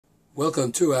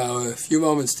Welcome to our few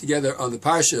moments together on the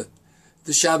Parsha.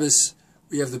 This Shabbos,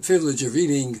 we have the privilege of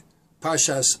reading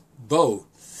Parshas Bo.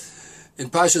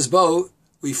 In Parshas Bo,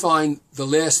 we find the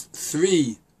last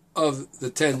 3 of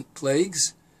the 10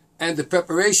 plagues and the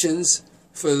preparations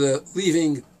for the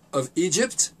leaving of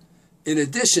Egypt, in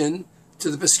addition to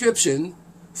the prescription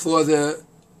for the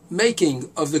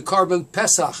making of the Korban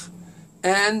Pesach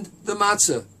and the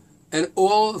matzah and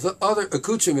all the other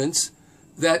accoutrements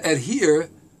that adhere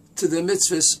to the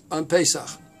mitzvahs on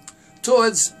Pesach.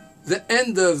 Towards the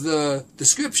end of the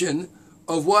description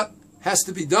of what has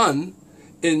to be done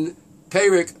in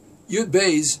Perek Yud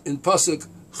Beis in Pasuk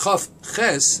Chaf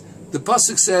Ches, the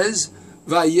Pasuk says,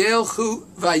 Vayelchu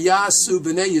vayasu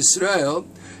b'nei Yisrael,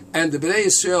 and the b'nei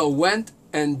Yisrael went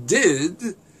and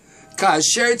did,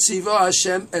 Ka'asher tziva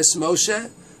Hashem es Moshe,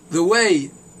 the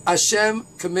way Hashem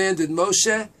commanded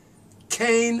Moshe,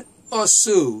 Kain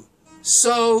osu,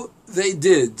 so they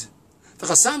did. The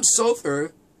Chassam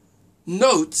Sofer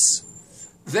notes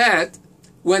that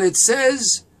when it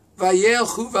says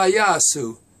Vayelchu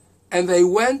vayasu, and they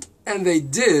went and they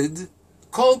did,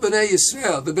 Kol b'nei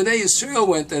Yisrael, the b'nei Yisrael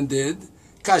went and did,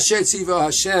 Kasher tziva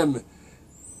Hashem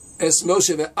es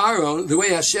Moshe ve'Aaron, the way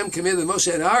Hashem commanded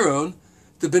Moshe and Aaron,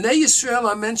 the b'nei Yisrael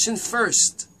are mentioned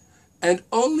first, and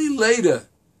only later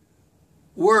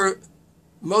were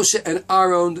Moshe and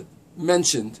Aaron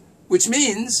mentioned, which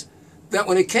means that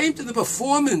when it came to the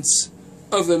performance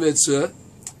of the mitzvah,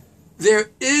 there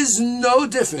is no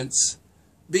difference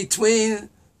between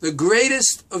the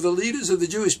greatest of the leaders of the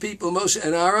Jewish people, Moshe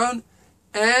and Aaron,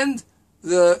 and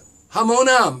the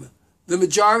Hamonam, the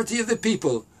majority of the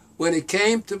people. When it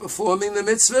came to performing the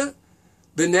mitzvah,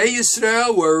 Bnei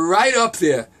Yisrael were right up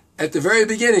there at the very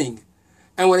beginning.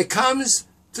 And when it comes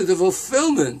to the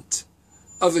fulfillment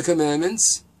of the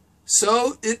commandments,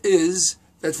 so it is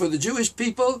that for the Jewish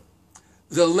people,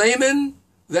 the layman,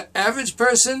 the average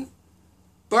person,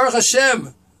 Baruch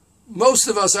Hashem, most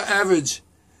of us are average,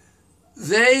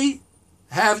 they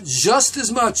have just as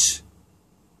much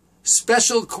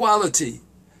special quality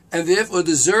and therefore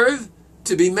deserve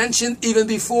to be mentioned even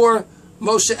before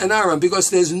Moshe and Aaron, because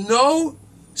there's no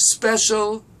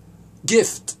special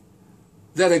gift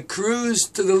that accrues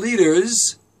to the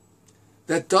leaders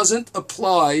that doesn't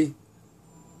apply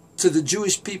to the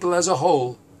Jewish people as a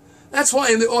whole. That's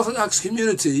why in the Orthodox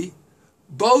community,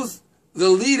 both the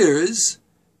leaders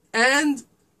and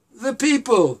the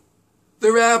people,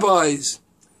 the rabbis,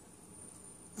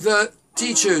 the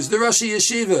teachers, the Rosh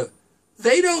Yeshiva,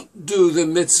 they don't do the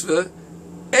mitzvah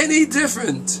any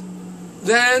different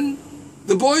than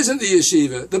the boys in the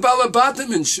yeshiva, the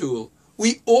balabatim in shul.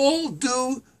 We all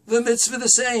do the mitzvah the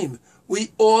same.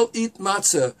 We all eat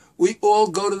matzah. We all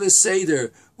go to the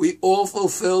Seder. We all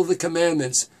fulfill the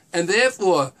commandments. And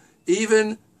therefore,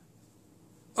 even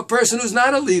a person who's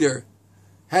not a leader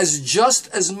has just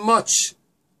as much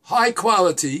high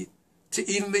quality to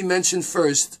even be mentioned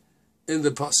first in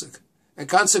the pasuk. And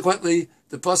consequently,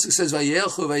 the pasuk says,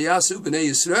 Vayelchu vayasu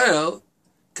b'nei Yisrael,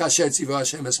 kasher tziva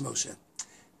Hashem es Moshe.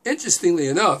 Interestingly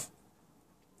enough,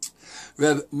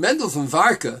 Reb Mendel from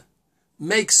Varka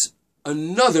makes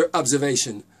another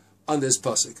observation on this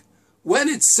pasuk. When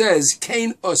it says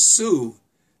Kain osu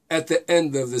at the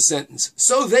end of the sentence,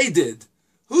 so they did.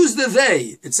 Who's the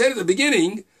they? It said at the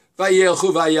beginning,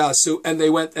 Vayelchu vayasu, and they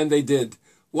went and they did.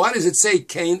 Why does it say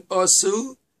Kain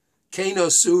osu? Kain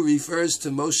osu refers to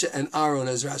Moshe and Aaron,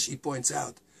 as Rashi points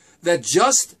out. That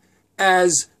just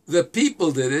as the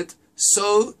people did it,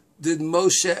 so did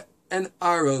Moshe and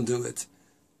Aaron do it.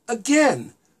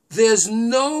 Again, there's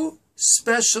no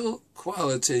special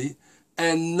quality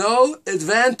and no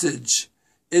advantage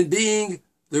in being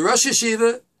the Rosh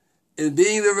Yeshiva, in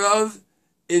being the Rav,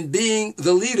 in being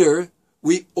the leader.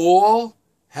 We all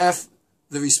have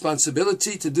the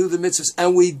responsibility to do the mitzvahs,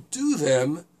 and we do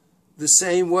them the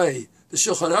same way. The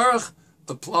Shulchan Aruch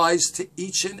applies to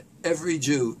each and every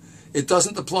Jew. It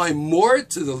doesn't apply more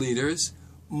to the leaders,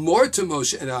 more to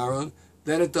Moshe and Aaron,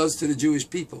 than it does to the Jewish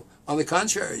people. On the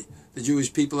contrary, the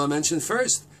Jewish people are mentioned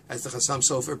first, as the Chassam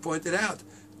Sofer pointed out,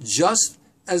 just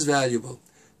as valuable.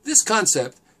 This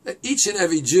concept that each and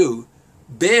every Jew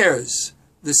bears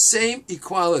the same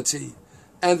equality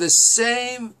and the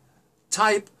same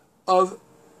type of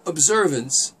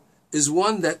observance is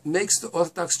one that makes the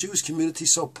Orthodox Jewish community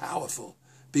so powerful,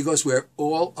 because we're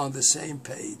all on the same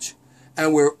page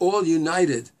and we're all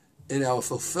united in our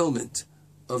fulfillment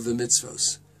of the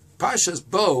mitzvos. Parshas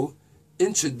Bo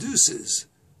introduces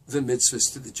the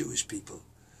mitzvahs to the Jewish people.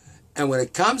 And when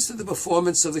it comes to the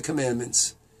performance of the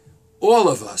commandments, all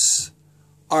of us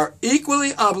are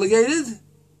equally obligated.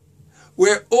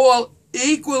 We're all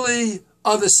equally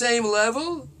on the same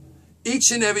level,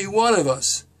 Each and every one of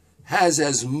us has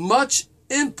as much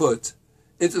input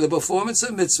into the performance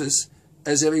of mitzvahs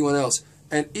as everyone else.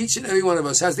 And each and every one of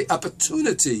us has the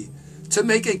opportunity to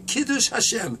make a Kiddush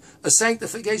Hashem, a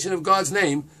sanctification of God's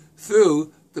name,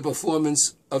 through the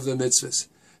performance of the mitzvahs.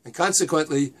 And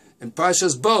consequently, in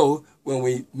Parshas Bo, when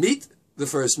we meet the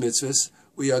first mitzvahs,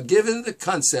 we are given the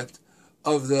concept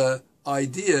of the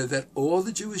idea that all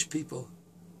the Jewish people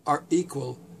are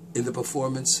equal in the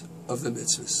performance of the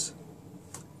mitzvahs.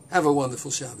 Have a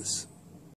wonderful Shabbos.